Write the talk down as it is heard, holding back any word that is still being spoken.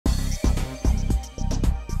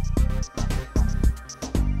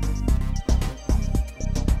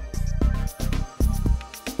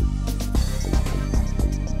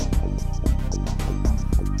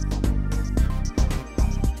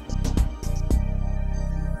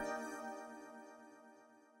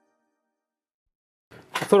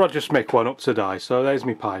thought I'd just make one up today. So there's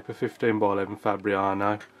my paper, 15 by 11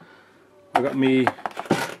 Fabriano. I've got me,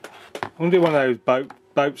 I'm going to do one of those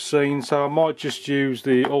boat scenes, so I might just use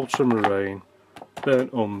the ultramarine,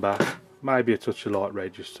 burnt umber, maybe a touch of light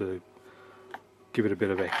red just to give it a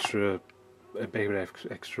bit of extra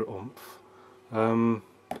oomph. Got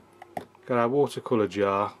our watercolour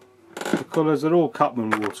jar. The colours are all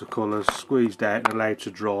Cotman watercolours, squeezed out and allowed to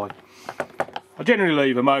dry. I generally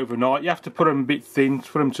leave them overnight. You have to put them a bit thin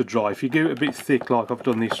for them to dry. If you do it a bit thick like I've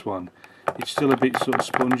done this one, it's still a bit sort of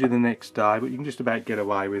spongy the next day, but you can just about get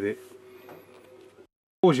away with it.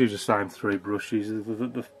 Always use the same 3 brushes,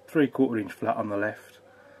 the 3/4 inch flat on the left,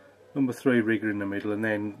 number 3 rigger in the middle, and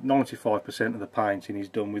then 95% of the painting is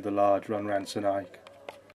done with the large Ron Ransonache.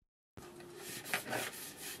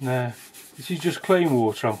 Now, this is just clean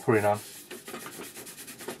water I'm putting on.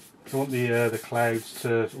 I want the clouds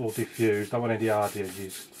to all diffuse, don't want any hard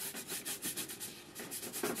edges.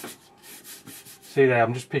 See there,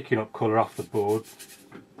 I'm just picking up colour off the board.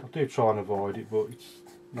 I do try and avoid it, but it's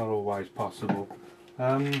not always possible.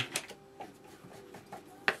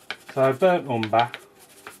 So burnt umber,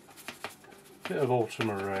 bit of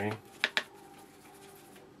ultramarine,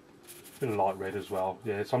 bit of light red as well.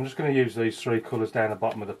 Yeah, so I'm just going to use these 3 colours down the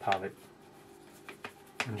bottom of the palette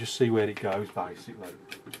and just see where it goes basically.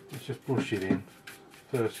 Let's just brush it in,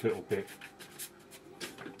 first little bit.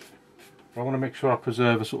 I want to make sure I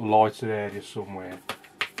preserve a sort of lighter area somewhere.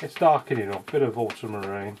 Let's darken it up, bit of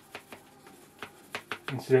ultramarine.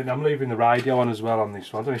 Incidentally, I'm leaving the radio on as well on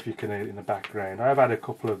this one. I don't know if you can hear it in the background. I have had a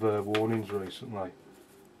couple of warnings recently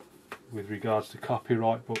with regards to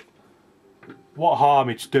copyright, but what harm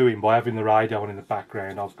it's doing by having the radio on in the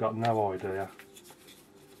background, I've got no idea.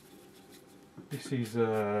 This is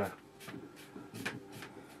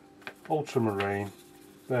ultramarine,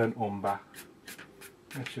 burnt umber.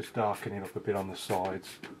 Let's just darken it up a bit on the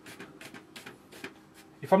sides.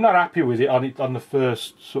 If I'm not happy with it on the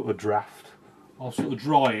first sort of draft, I'll sort of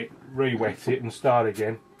dry it, re-wet it and start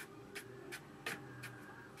again.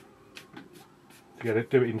 Do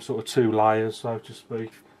it in sort of 2 layers, so to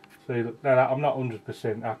speak. See, look, now I'm not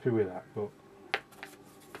 100% happy with that, but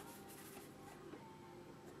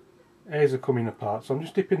hairs are coming apart, so I'm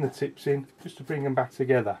just dipping the tips in just to bring them back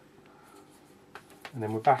together. And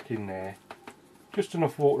then we're back in there. Just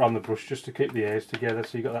enough water on the brush just to keep the hairs together,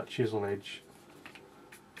 so you've got that chisel edge.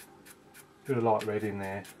 Bit of light red in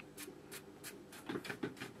there.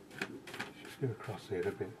 Just go across here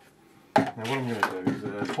a bit. Now what I'm going to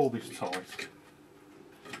do is pull this tight.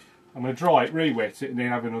 I'm going to dry it, re-wet it and then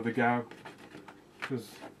have another go, because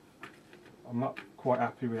I'm not quite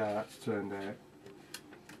happy with how that's turned out.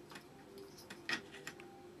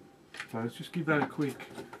 So let's just give that a quick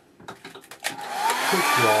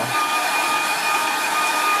dry.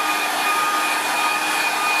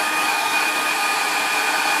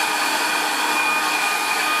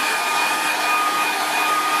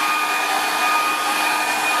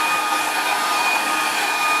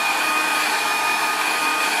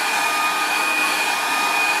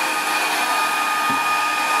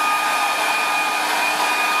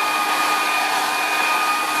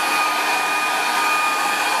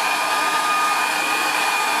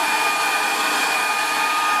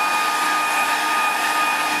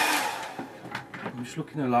 Just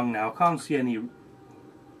looking along now, I can't see any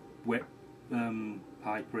wet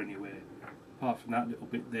paper anywhere apart from that little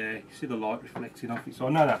bit there. You see the light reflecting off it, so I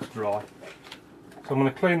know that's dry. So I'm going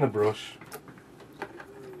to clean the brush,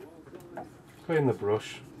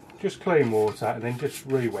 just clean water and then just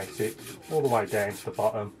re-wet it all the way down to the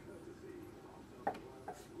bottom.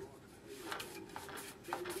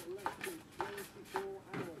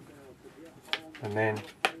 And then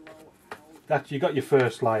that, you got your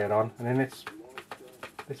first layer on, and then let's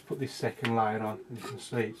put this second layer on, and you can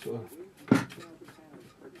see it's sort of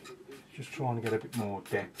just trying to get a bit more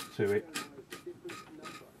depth to it, a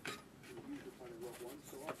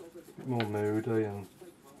bit more moody and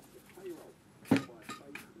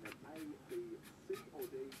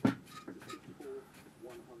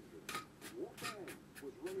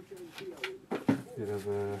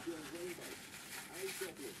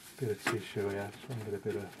bit of tissue here. Just want to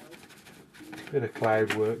get a bit of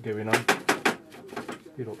cloud work going on.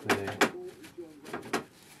 Get up there.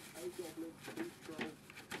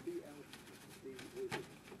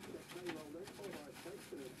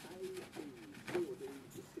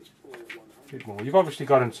 A bit more. You've obviously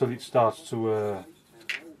got until it starts to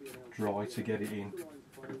dry to get it in.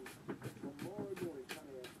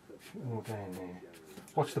 All down there.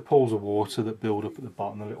 Watch the pools of water that build up at the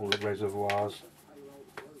bottom, the little reservoirs.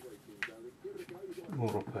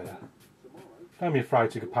 More up here. Don't be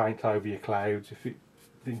afraid to paint over your clouds. If it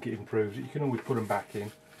think it improves it, you can always put them back in. A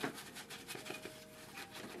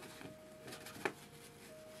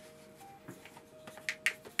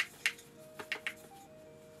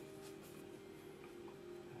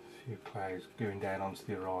few clouds going down onto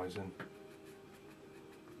the horizon.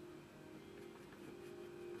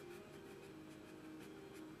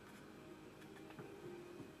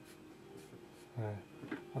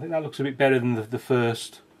 I think that looks a bit better than the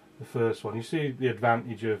first one. You see the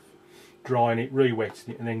advantage of drying it,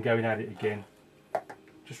 re-wetting it and then going at it again.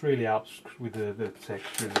 Just really helps with the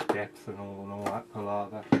texture and the depth and all that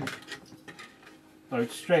palaver. So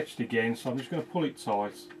it's stretched again, so I'm just going to pull it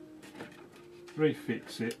tight,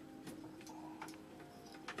 refix it.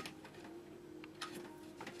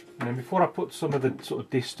 And then before I put some of the sort of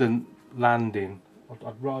distant land in,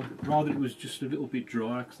 I'd rather it was just a little bit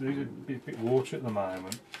dry because there is a bit of water at the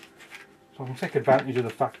moment. So I can take advantage of the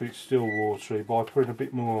fact that it's still watery by putting a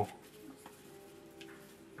bit more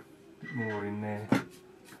in there. I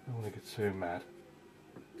don't want to get too mad.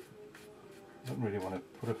 I don't really want to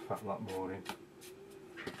put a fat lot more in.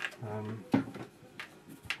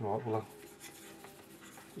 Right, well,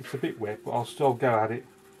 it's a bit wet, but I'll still go at it.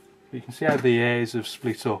 But you can see how the hairs have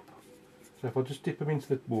split up. So if I just dip them into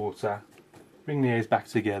the water, bring the hairs back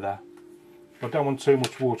together. I don't want too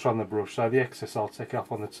much water on the brush, so the excess I'll take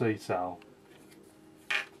off on the tea towel.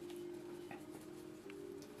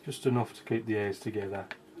 Just enough to keep the hairs together.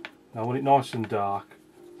 Now I want it nice and dark,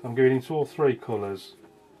 so I'm going into all three colours.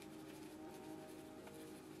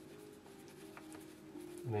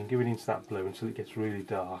 And then going into that blue until it gets really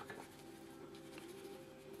dark.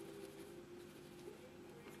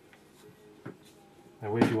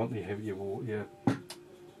 Now where do you want your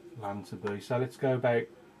land to be? So let's go about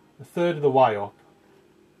a third of the way up.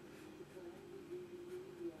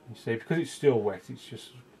 You see, because it's still wet, it's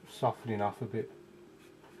just softening off a bit.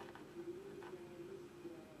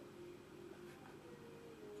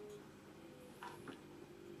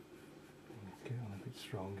 Let's get on a bit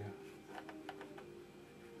stronger.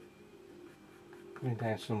 Putting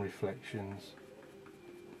down some reflections.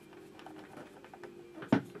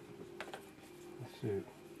 Let's do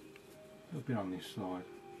a little bit on this side.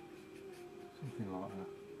 Something like that.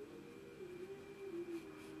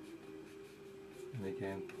 And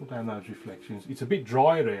again, pull down those reflections. It's a bit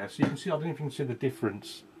drier here, so you can see, I don't know if you can see the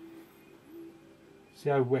difference. See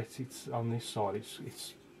how wet it's on this side.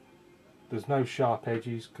 It's there's no sharp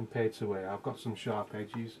edges compared to where I've got some sharp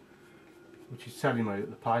edges, which is telling me that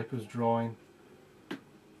the paper's drying. So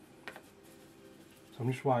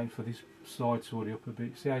I'm just waiting for this side to hurry up a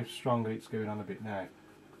bit. See how stronger it's going on a bit now.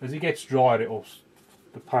 As it gets drier,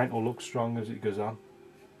 the paint will look stronger as it goes on.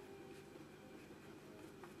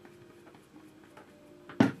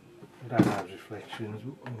 I don't have reflections.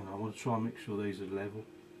 I want to try and make sure these are level.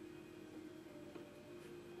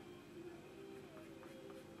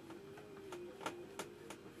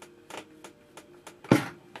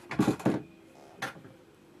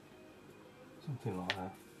 Something like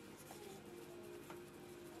that.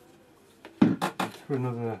 Let's put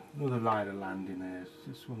another layer of land in there.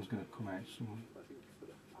 This one's going to come out somewhere.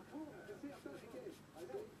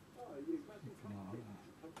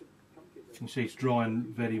 You can see it's drying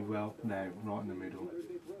very well now, right in the middle.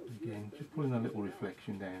 Again, just putting a little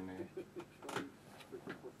reflection down there.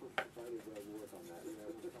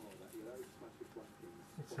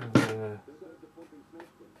 Let's have a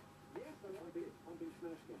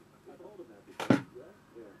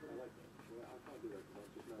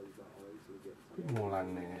bit more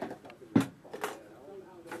land there.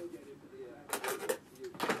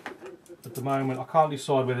 At the moment I can't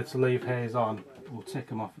decide whether to leave hairs on or take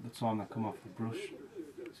them off at the time they come off the brush.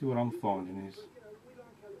 See, what I'm finding is,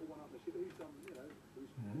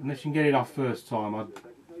 unless you can get it off first time, I'd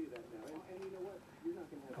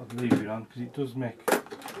leave it on, because it does make... The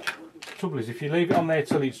trouble is, if you leave it on there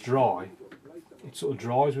till it's dry, it sort of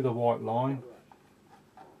dries with a white line.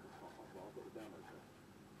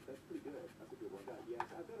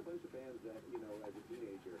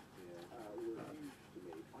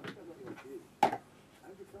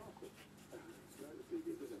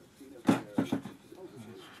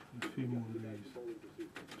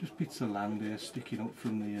 Just bits of land there sticking up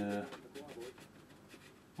from the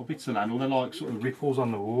or bits of land, or they're like sort of ripples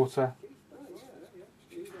on the water.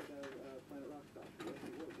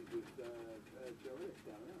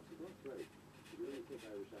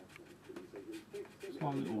 It's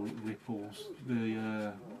like little ripples,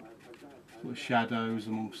 the sort of shadows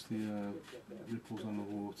amongst the ripples on the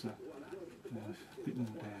water. A bit more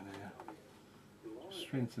down there.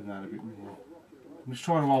 Strengthen that a bit more. I'm just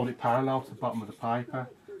trying to hold it parallel to the bottom of the paper.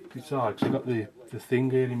 It's hard because I've got the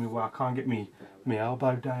thing here in my way. I can't get my my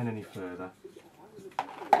elbow down any further.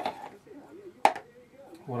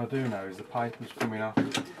 What I do know is the paper's coming off.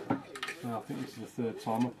 So I think this is the third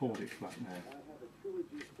time I pulled it flat now.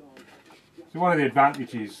 So one of the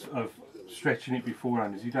advantages of stretching it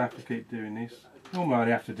beforehand is you don't have to keep doing this. Normally I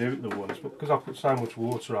only have to do it the once, but because I put so much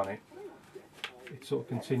water on it, it's sort of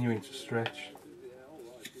continuing to stretch.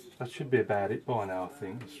 That should be about it by now, I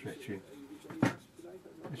think, the stretching.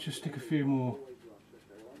 Let's just stick a few more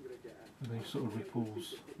of these sort of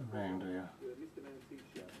ripples around here.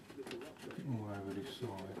 A bit more over this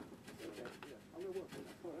side.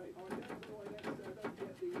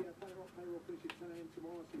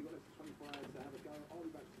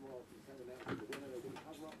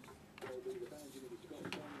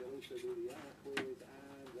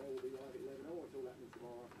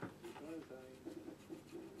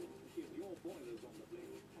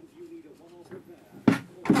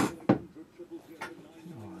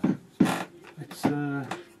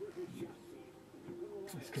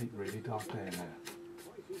 Let's get it really dark down there.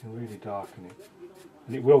 You can really darken it.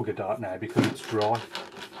 And it will get dark now because it's dry.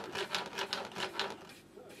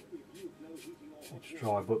 It's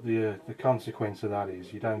dry, but the consequence of that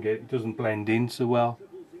is you don't get, it doesn't blend in so well.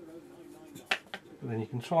 But then you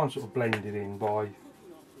can try and sort of blend it in by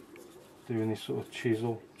doing this sort of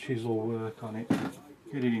chisel work on it.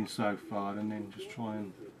 Get it in so far and then just try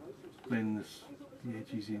and blend the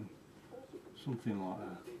edges in. Something like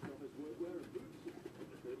that.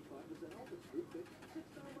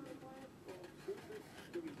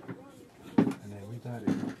 And then with that in,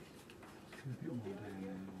 get a bit more down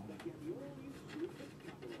there.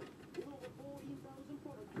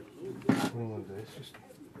 What I want to do is just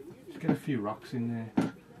get a few rocks in there.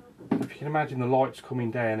 If you can imagine the light's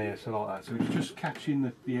coming down here, so like that. So it's just catching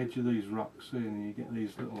the edge of these rocks, and you get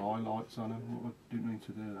these little highlights on them. I didn't mean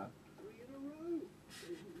to do that.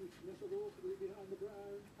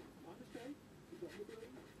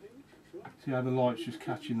 See how the light's just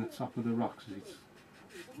catching the top of the rocks as it's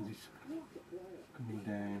coming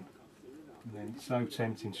down. And then it's so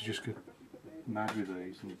tempting to just go mad with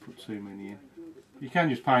these and you put too many in. You can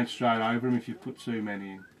just paint straight over them if you put too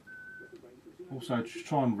many in. Also just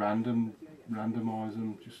try and randomise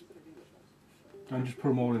them. Just don't just put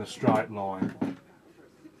them all in a straight line,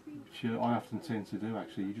 which I often tend to do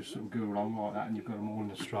actually. You just sort of go along like that and you've got them all in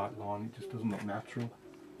a straight line. It just doesn't look natural.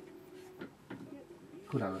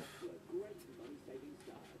 Could have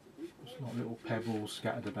just like little pebbles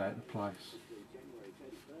scattered about the place.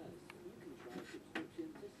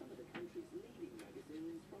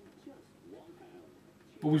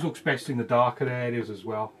 Always looks best in the darker areas as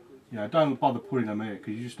well. You know, don't bother putting them here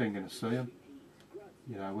because you just ain't going to see them.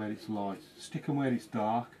 You know, where it's light. Stick them where it's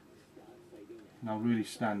dark and they'll really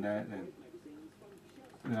stand out then.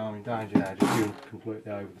 You know, I'm in danger now, just doing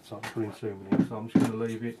completely over the top, putting too many in, so I'm just going to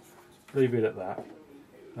leave it at that.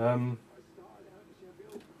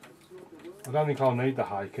 I don't think I'll need the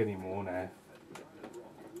hake anymore now.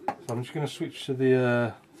 So I'm just going to switch to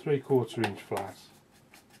the 3/4 inch flat.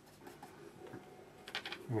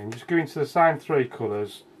 I mean, just go into the same three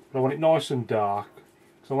colours, but I want it nice and dark,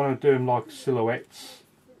 because I want to do them like silhouettes.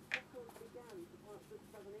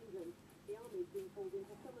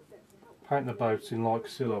 Paint the boats in like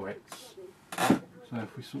silhouettes. So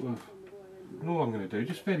if we sort of, and all I'm going to do,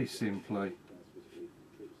 just very simply,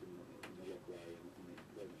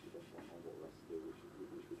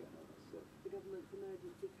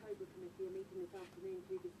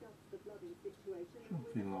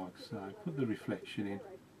 something like so, put the reflection in,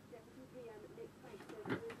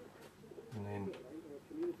 and then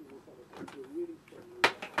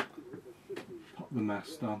pop the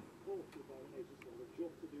mast on.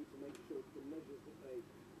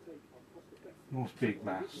 Nice big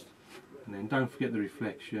mast, and then don't forget the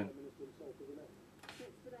reflection.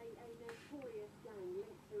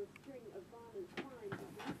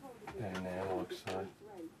 Down there like so.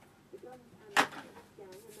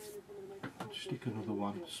 Stick another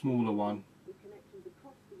one, smaller one.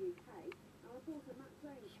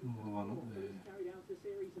 Smaller one up there.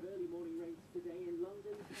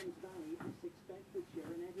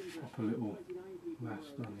 Pop a little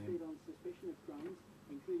mast on him.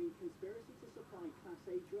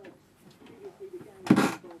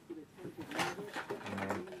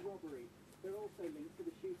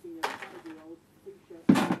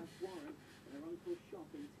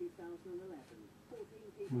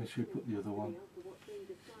 Where should we put the other one?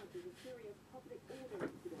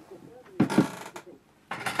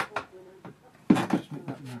 Just make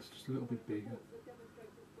that mast just a little bit bigger.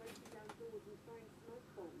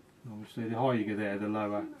 Obviously the higher you go there, the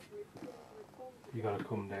lower you got to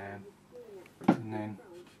come down. And then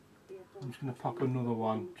I'm just going to pop another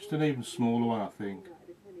one, just an even smaller one I think.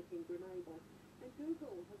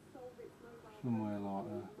 Somewhere like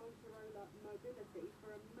that.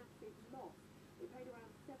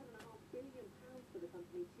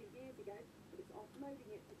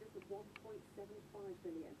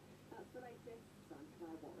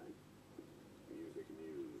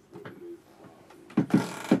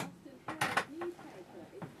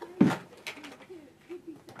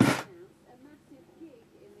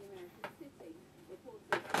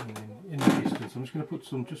 In the distance, I'm just going to put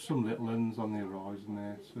some little ends on the horizon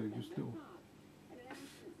there, so just little.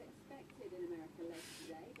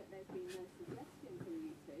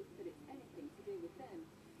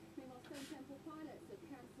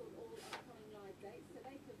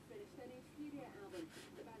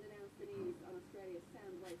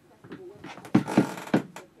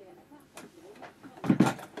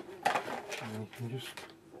 And you can just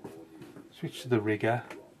switch to the rigger.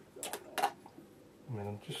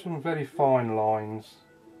 Just some very fine lines.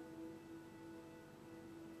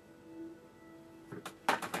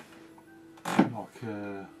 Like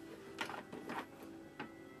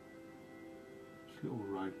just little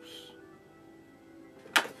ropes.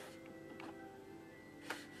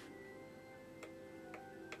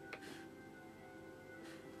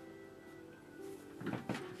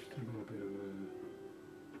 Just a little bit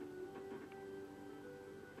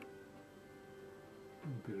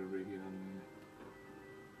of rigging on there.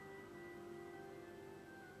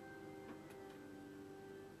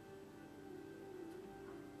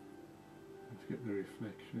 Let's get the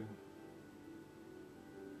reflection.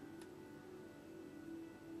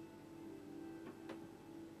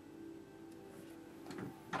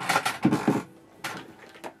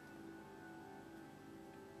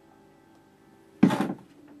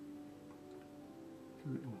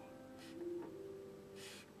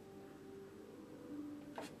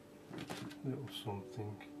 Little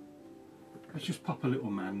something. Let's just pop a little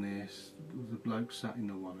man there. The bloke sat in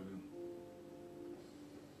the one of them.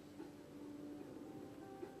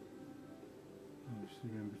 Just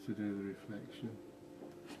remember to do the reflection.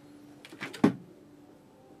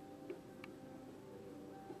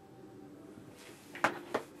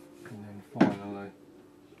 And then finally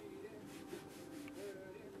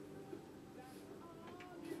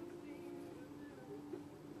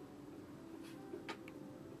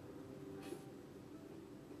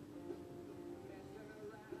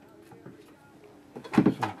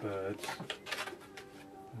some birds,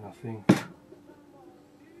 and I think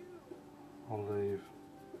I'll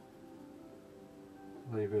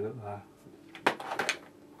leave it at that.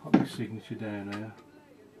 Got my signature down here.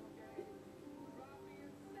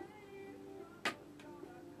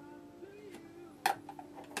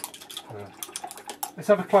 Let's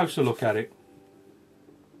have a closer look at it.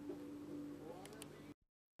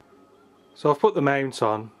 So I've put the mount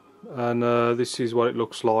on, and this is what it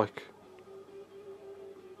looks like.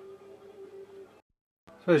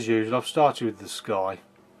 So as usual, I've started with the sky,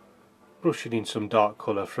 brushing in some dark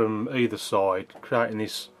colour from either side, creating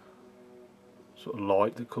this sort of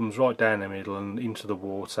light that comes right down the middle and into the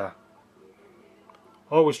water.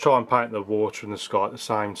 I always try and paint the water and the sky at the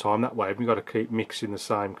same time, that way we've got to keep mixing the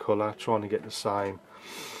same colour, trying to get the same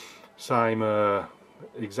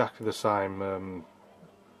exactly the same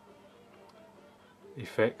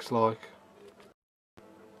effects like.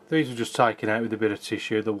 These are just taken out with a bit of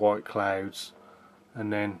tissue, the white clouds,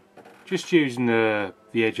 and then just using the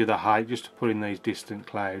edge of the height just to put in these distant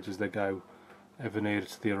clouds as they go ever nearer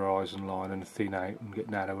to the horizon line and thin out and get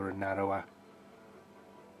narrower and narrower.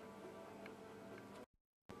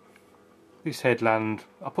 This headland,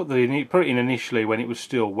 I put it in initially when it was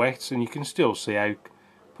still wet, and you can still see how,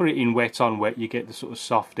 put it in wet on wet, you get the sort of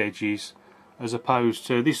soft edges, as opposed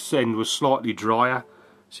to this end was slightly drier,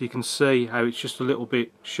 so you can see how it's just a little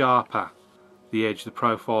bit sharper, the edge, the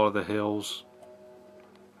profile of the hills.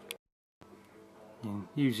 And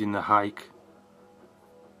using the hake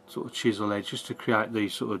sort of chisel edge just to create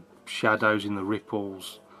these sort of shadows in the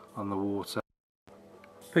ripples on the water.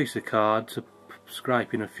 Piece of card to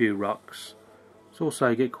scrape in a few rocks. It's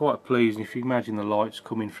also get quite pleasing if you imagine the lights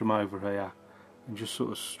coming from over here and just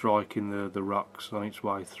sort of striking the rocks on its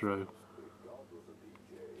way through.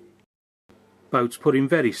 Boats put in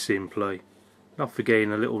very simply, not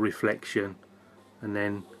forgetting a little reflection, and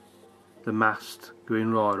then the mast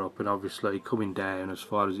going right up and obviously coming down as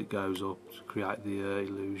far as it goes up to create the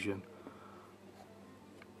illusion.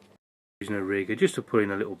 Using a rigger just to put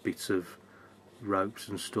in a little bits of ropes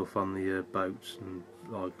and stuff on the boats and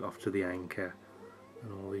like off to the anchor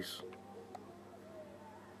and all this.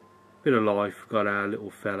 Bit of life, got our little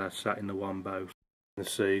fella sat in the one boat, the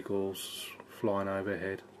seagulls flying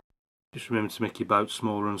overhead. Just remember to make your boat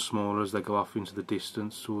smaller and smaller as they go off into the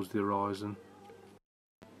distance towards the horizon.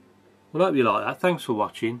 Well, I hope you like that. Thanks for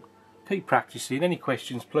watching. Keep practicing. Any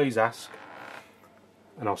questions, please ask.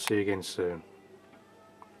 And I'll see you again soon.